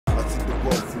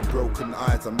broken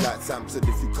eyes. I'm like Samson,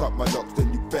 if you cut my locks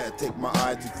then you better take my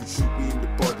eyes. If you shoot me in the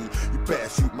body, you better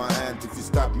shoot my hands. If you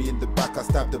stab me in the back, I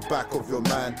stab the back of your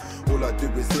man. All I do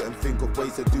is sit and think of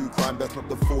ways to do crime. That's not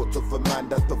the thoughts of a man,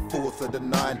 that's the force of the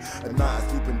 9. At night I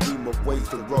sleep and dream of ways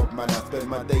to rob, man. I spend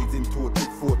my days in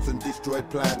tortured thoughts and destroyed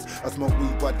plans. I smoke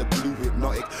weed by the blue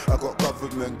hypnotic. I got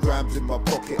government grams in my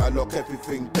pocket. I lock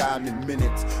everything down in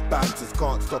minutes. Bouncers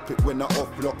can't stop it when I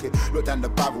off-block it. Look down the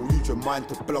barrel, use your mind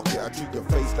to block it. I treat your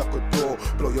face like a door,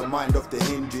 blow your mind off the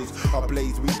hinges. I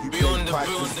blaze weed, you play pipes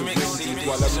and syringes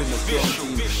while I'm in a strong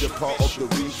team. You're part of the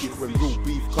weakest. When real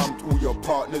beef comes, all your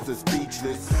partners are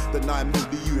speechless. The 9 will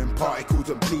leave you in particles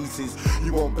and pieces.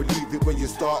 You won't believe it when you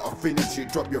start or finish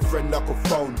it. Drop your friend like a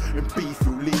phone, in beef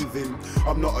you leave him.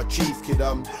 I'm not a chief kid,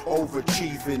 I'm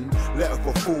overachieving. Let off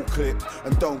a full clip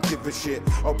and don't give a shit.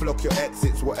 I'll block your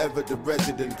exits, whatever the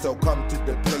residence. I'll come to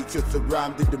the place you're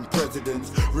surrounded in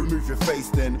presidents. Remove your face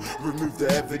then, remove the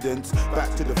evidence.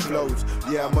 Back to the flows,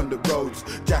 yeah I'm on the roads.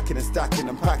 Jacking and stacking,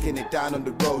 I'm packing it down on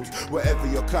the roads. Wherever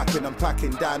you're clapping, I'm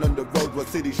packing down on the road. Where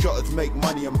city shotters make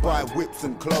money and buy whips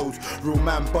and clothes. Real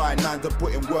man buy 9s and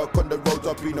putting work on the roads.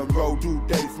 I've been on road all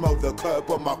day, smell the curb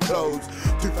on my clothes.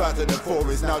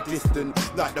 2004 is now distant,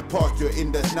 like the past you're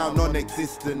in that's now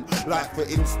non-existent. Like for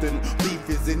instant, beef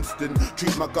is instant.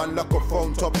 Treat my gun like a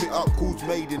phone, top it up, calls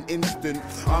made in instant.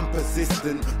 I'm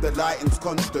persistent, the lighting's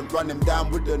constant. Run them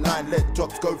down with the 9, let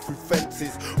jobs go through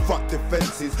fences. Fuck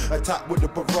defences, attack with a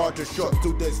barrage of shots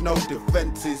till there's no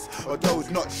defences. Or those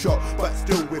not shot, but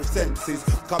still with senses.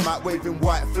 Come out waving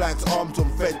white flags, arms on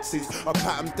fences. I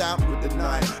pat them down with the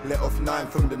 9, let off 9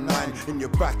 from the 9. In your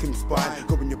back and spine,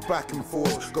 going your back and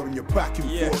forth, going your back and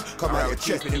forth. Come out your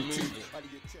chest and